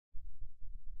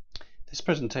This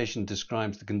presentation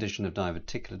describes the condition of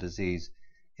diverticular disease,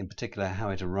 in particular how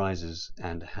it arises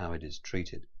and how it is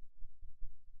treated.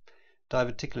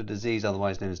 Diverticular disease,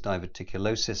 otherwise known as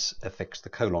diverticulosis, affects the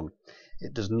colon.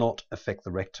 It does not affect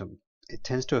the rectum. It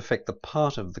tends to affect the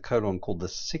part of the colon called the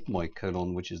sigmoid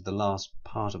colon, which is the last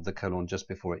part of the colon just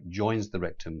before it joins the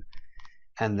rectum,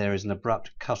 and there is an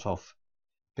abrupt cut-off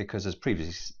because, as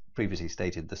previously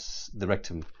stated, the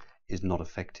rectum is not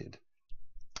affected.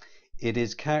 It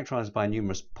is characterized by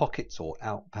numerous pockets or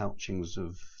outpouchings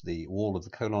of the wall of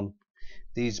the colon.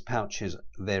 These pouches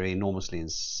vary enormously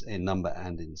in number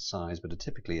and in size, but are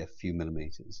typically a few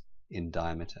millimeters in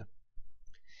diameter.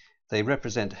 They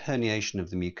represent herniation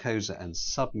of the mucosa and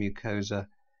submucosa,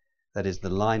 that is the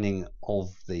lining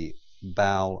of the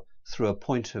bowel, through a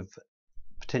point of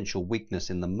potential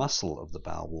weakness in the muscle of the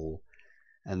bowel wall,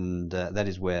 and that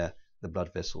is where the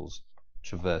blood vessels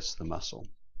traverse the muscle.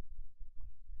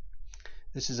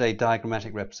 This is a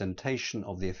diagrammatic representation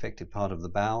of the affected part of the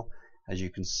bowel. As you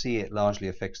can see, it largely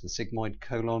affects the sigmoid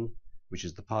colon, which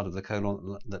is the part of the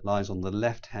colon that lies on the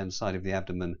left-hand side of the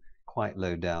abdomen, quite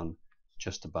low down,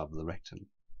 just above the rectum.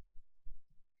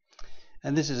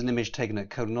 And this is an image taken at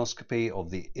colonoscopy of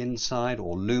the inside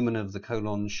or lumen of the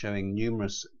colon, showing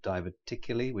numerous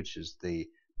diverticuli, which is the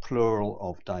plural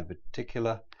of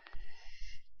diverticular.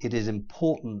 It is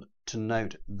important to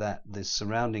note that the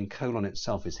surrounding colon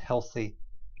itself is healthy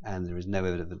and there is no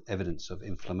evidence of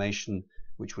inflammation,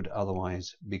 which would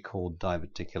otherwise be called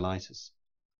diverticulitis.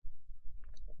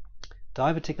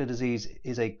 Diverticular disease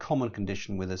is a common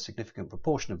condition with a significant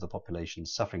proportion of the population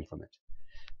suffering from it.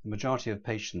 The majority of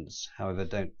patients, however,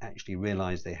 don't actually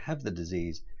realize they have the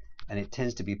disease, and it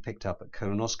tends to be picked up at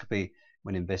colonoscopy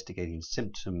when investigating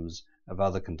symptoms of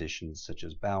other conditions such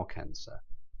as bowel cancer.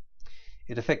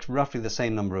 It affects roughly the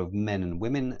same number of men and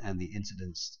women, and the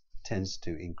incidence tends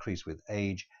to increase with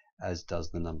age, as does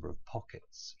the number of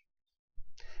pockets.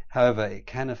 However, it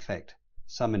can affect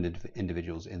some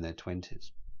individuals in their 20s.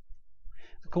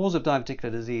 The cause of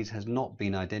diverticular disease has not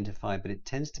been identified, but it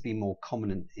tends to be more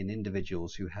common in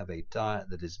individuals who have a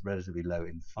diet that is relatively low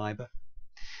in fiber.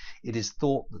 It is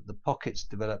thought that the pockets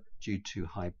develop due to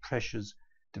high pressures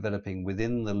developing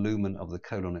within the lumen of the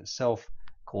colon itself,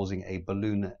 causing a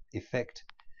balloon effect,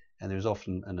 and there is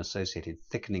often an associated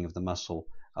thickening of the muscle,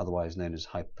 otherwise known as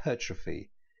hypertrophy,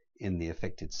 in the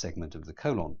affected segment of the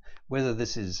colon. Whether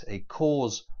this is a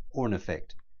cause or an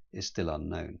effect is still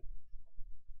unknown.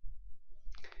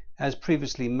 As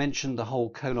previously mentioned, the whole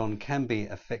colon can be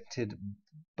affected,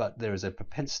 but there is a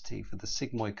propensity for the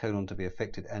sigmoid colon to be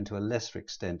affected, and to a lesser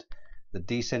extent the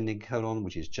descending colon,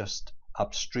 which is just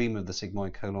upstream of the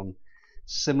sigmoid colon.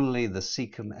 Similarly, the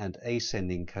cecum and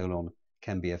ascending colon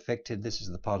can be affected. This is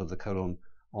the part of the colon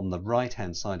on the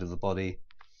right-hand side of the body.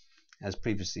 As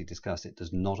previously discussed, it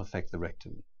does not affect the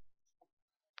rectum.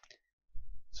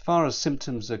 As far as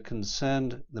symptoms are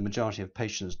concerned, the majority of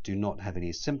patients do not have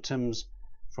any symptoms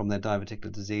from their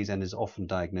diverticular disease and is often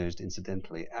diagnosed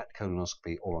incidentally at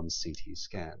colonoscopy or on CT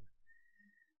scan.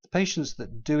 The patients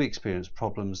that do experience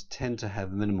problems tend to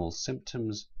have minimal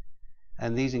symptoms,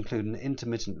 and these include an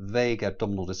intermittent vague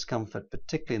abdominal discomfort,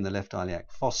 particularly in the left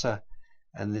iliac fossa,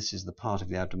 and this is the part of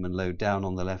the abdomen low down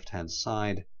on the left-hand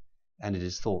side, and it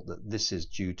is thought that this is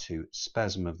due to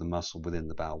spasm of the muscle within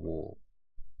the bowel wall.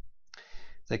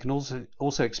 They can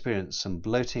also experience some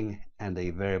bloating and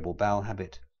a variable bowel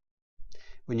habit.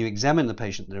 When you examine the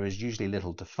patient, there is usually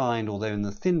little to find, although in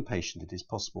the thin patient it is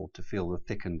possible to feel the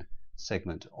thickened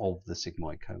segment of the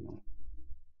sigmoid colon.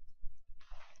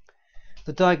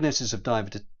 The diagnosis of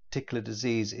diverticular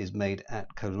disease is made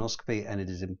at colonoscopy, and it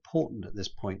is important at this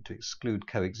point to exclude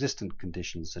coexistent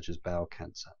conditions such as bowel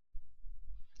cancer.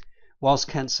 Whilst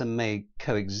cancer may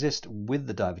coexist with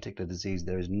the diverticular disease,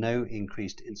 there is no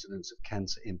increased incidence of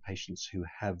cancer in patients who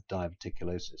have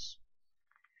diverticulosis.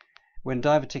 When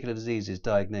diverticular disease is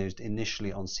diagnosed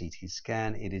initially on CT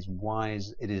scan, it is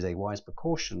a wise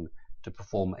precaution to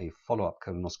perform a follow-up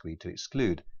colonoscopy to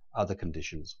exclude other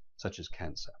conditions such as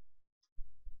cancer.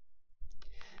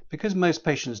 Because most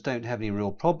patients don't have any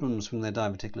real problems from their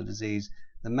diverticular disease,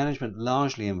 the management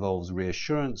largely involves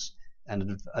reassurance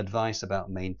and advice about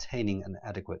maintaining an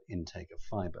adequate intake of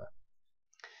fiber.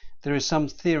 There is some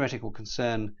theoretical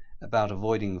concern about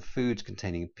avoiding foods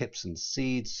containing pips and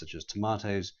seeds, such as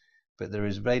tomatoes, but there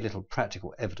is very little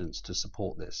practical evidence to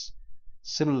support this.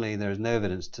 Similarly, there is no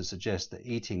evidence to suggest that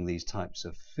eating these types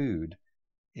of food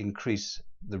increase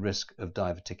the risk of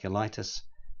diverticulitis,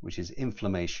 which is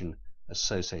inflammation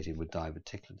associated with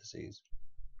diverticular disease.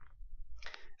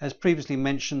 As previously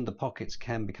mentioned, the pockets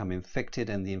can become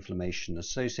infected, and the inflammation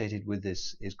associated with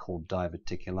this is called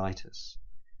diverticulitis.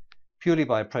 Purely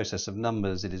by a process of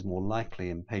numbers, it is more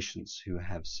likely in patients who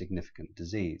have significant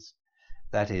disease,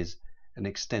 that is, an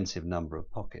extensive number of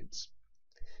pockets.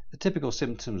 The typical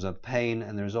symptoms are pain,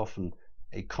 and there is often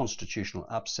a constitutional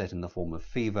upset in the form of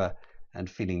fever and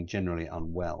feeling generally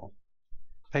unwell.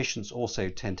 Patients also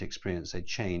tend to experience a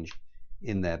change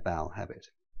in their bowel habit.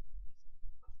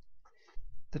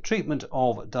 The treatment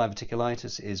of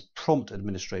diverticulitis is prompt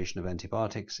administration of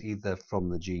antibiotics, either from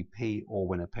the GP or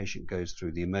when a patient goes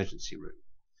through the emergency room.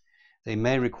 They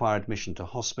may require admission to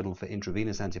hospital for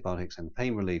intravenous antibiotics and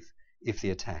pain relief if the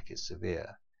attack is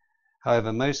severe.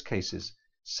 However, most cases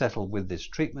settle with this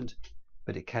treatment,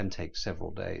 but it can take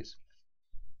several days.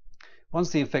 Once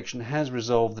the infection has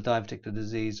resolved, the diverticular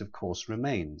disease of course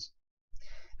remains,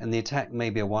 and the attack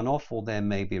may be a one-off or there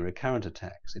may be recurrent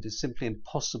attacks. It is simply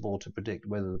impossible to predict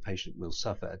whether the patient will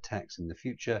suffer attacks in the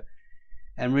future,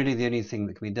 and really the only thing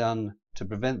that can be done to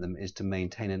prevent them is to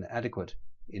maintain an adequate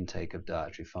intake of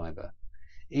dietary fiber.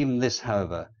 Even this,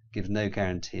 however, gives no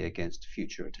guarantee against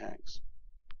future attacks.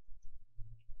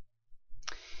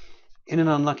 In an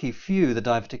unlucky few, the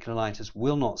diverticulitis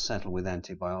will not settle with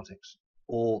antibiotics,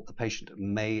 or the patient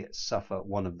may suffer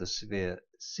one of the severe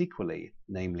sequelae,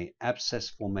 namely abscess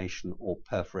formation or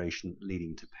perforation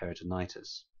leading to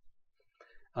peritonitis.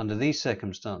 Under these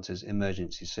circumstances,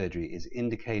 emergency surgery is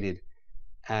indicated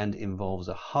and involves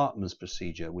a Hartmann's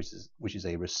procedure, which is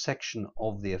a resection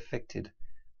of the affected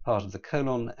part of the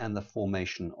colon and the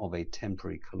formation of a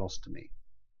temporary colostomy.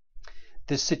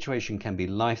 This situation can be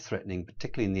life-threatening,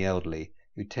 particularly in the elderly,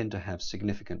 who tend to have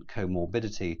significant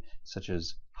comorbidity such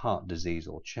as heart disease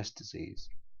or chest disease.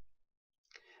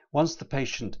 Once the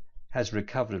patient has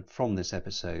recovered from this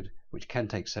episode, which can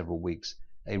take several weeks,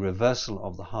 a reversal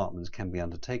of the Hartmann's can be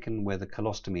undertaken where the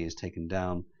colostomy is taken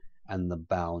down and the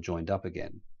bowel joined up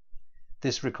again.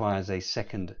 This requires a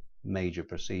second major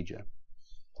procedure.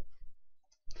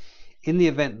 In the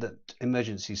event that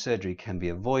emergency surgery can be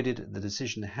avoided, the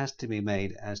decision has to be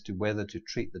made as to whether to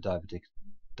treat the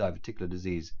diverticular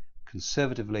disease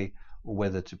conservatively or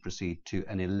whether to proceed to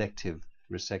an elective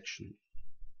resection.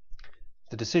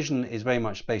 The decision is very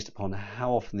much based upon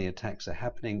how often the attacks are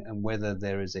happening and whether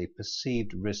there is a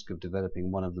perceived risk of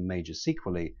developing one of the major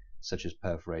sequelae, such as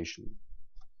perforation.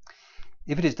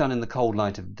 If it is done in the cold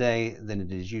light of day, then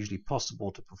it is usually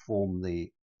possible to perform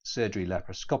the surgery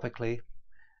laparoscopically,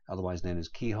 otherwise known as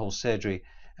keyhole surgery,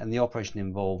 and the operation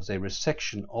involves a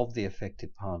resection of the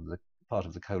affected part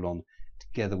of the colon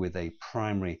together with a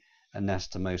primary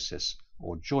anastomosis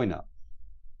or join-up.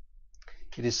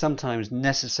 It is sometimes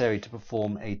necessary to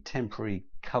perform a temporary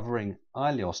covering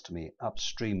ileostomy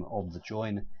upstream of the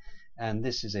join, and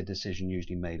this is a decision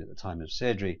usually made at the time of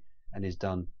surgery and is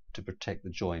done to protect the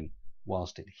join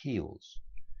whilst it heals.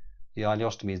 The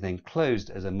ileostomy is then closed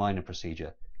as a minor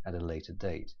procedure at a later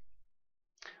date.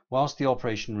 Whilst the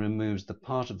operation removes the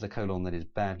part of the colon that is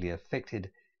badly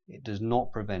affected, it does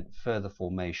not prevent further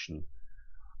formation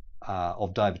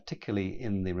of diverticuli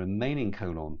in the remaining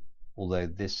colon, although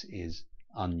this is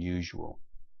unusual.